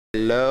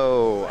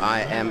Hello,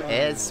 I am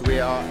Ez. We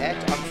are at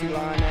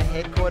Oxyliner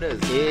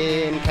headquarters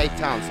in Cape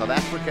Town, South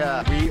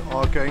Africa. We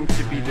are going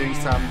to be doing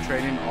some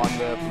training on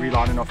the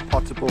relining of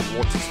potable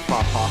water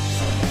supply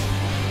pipes.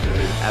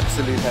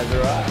 Absolute has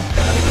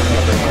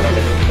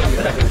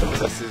arrived.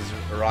 This is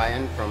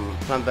Ryan from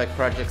Plumbback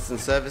Projects and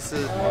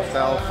Services,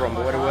 Marcel from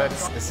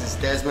Waterworks. This is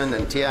Desmond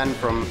and Tian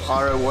from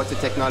RO Water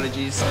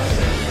Technologies.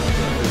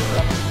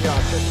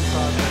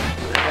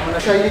 I'm going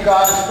to show you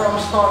guys from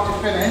start to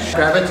finish.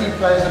 Gravity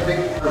plays a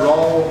big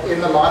role in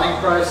the lining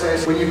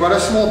process. When you've got a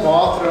small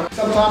bathroom,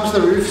 sometimes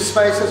the roof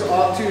spaces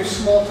are too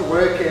small to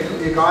work in.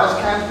 You guys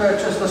can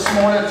purchase the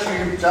smaller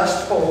tube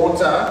just for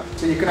water,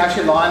 so you can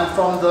actually line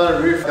from the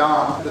roof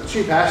down. The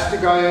tube has to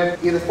go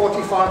either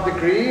 45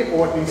 degree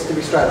or it needs to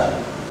be straight up.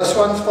 This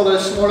one's for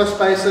those smaller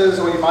spaces,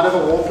 or you might have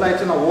a wall plate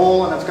in a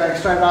wall and it's going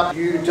straight up.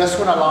 You just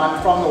want to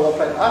line from the wall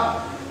plate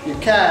up. You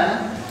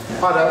can.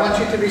 I don't want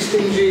you to be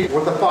stingy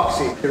with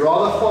epoxy. You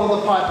rather fill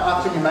the pipe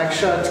up and you make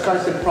sure it's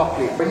coated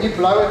properly. When you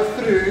blow it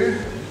through,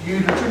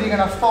 you're literally going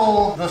to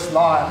fill this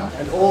line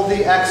and all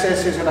the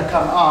excess is going to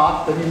come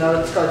out, then you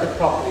know it's coated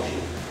properly.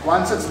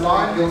 Once it's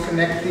lined, you'll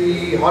connect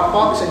the hot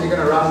box and you're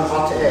going to run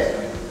hot air.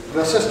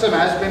 The system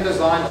has been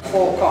designed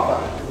for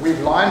copper. We've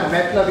lined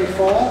metal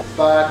before,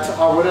 but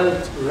I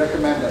wouldn't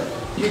recommend it.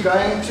 You're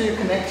going to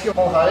connect your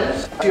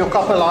hose to your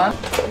copper line.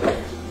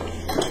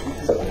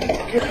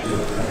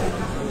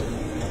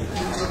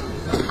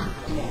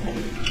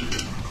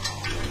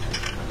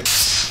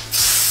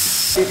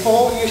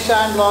 Before you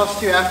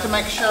sandblast, you have to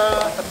make sure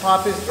the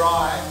pipe is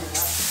dry.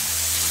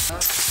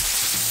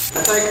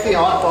 Take the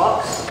hot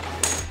box,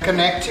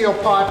 connect to your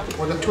pipe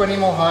with a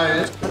 20mm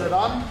hose, put it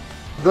on.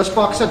 This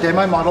box is a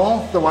demo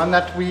model. The one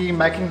that we're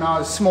making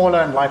now is smaller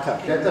and lighter.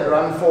 Let it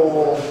run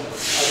for, I'd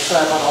say,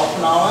 about half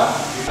an hour.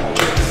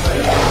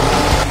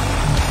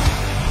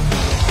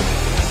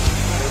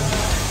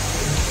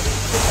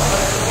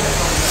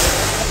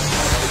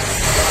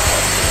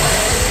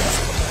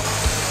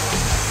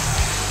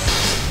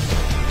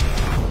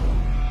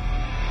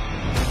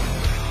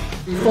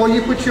 Before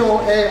you put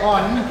your air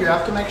on, you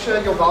have to make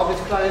sure your valve is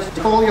closed.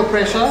 Pull your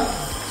pressure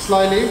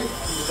slowly.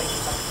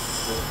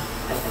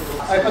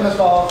 Open this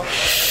valve.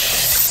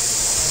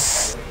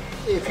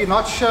 If you're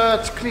not sure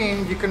it's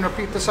clean, you can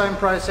repeat the same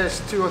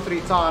process 2 or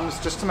 3 times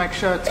just to make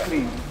sure it's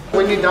clean.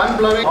 When you're done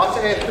blowing hot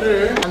air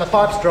through and the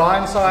pipe's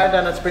dry inside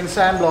and it's been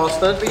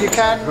sandblasted, you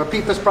can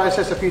repeat this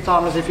process a few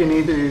times if you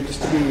need to,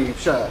 just to be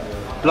sure.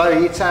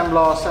 Blow heat,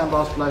 sandblast,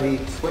 sandblast, blow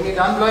heat. When you're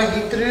done blowing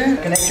heat through,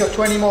 connect your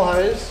 20mm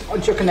hose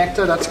onto your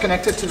connector that's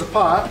connected to the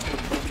pipe.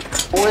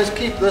 Always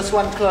keep this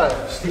one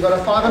closed. You've got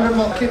a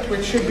 500mm kit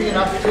which should be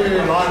enough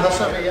to line this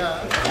over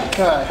here.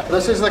 Okay,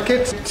 this is the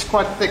kit. It's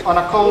quite thick. On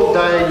a cold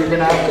day, you're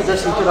going to have to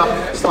just heat it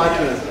up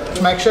slightly.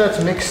 To make sure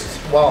it's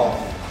mixed well.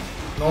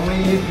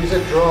 Normally you use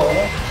a drill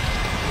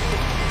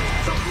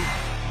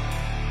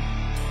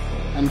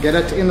and get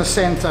it in the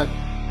center.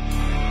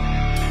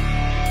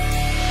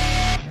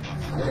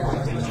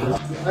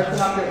 Open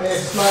up your air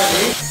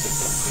slowly.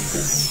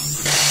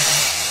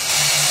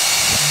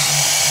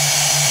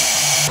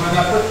 When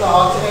I put the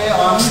hot air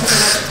on,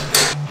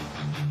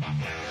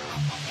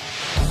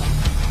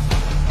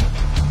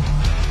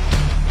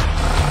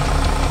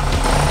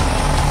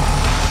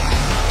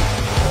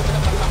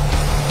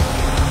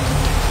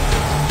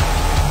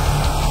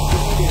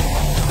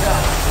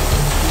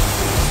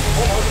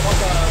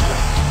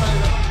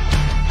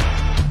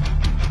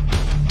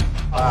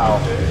 Wow,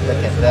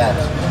 look at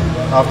that.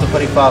 After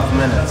 45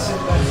 minutes.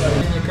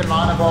 you can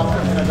line a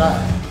bathroom in a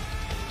day.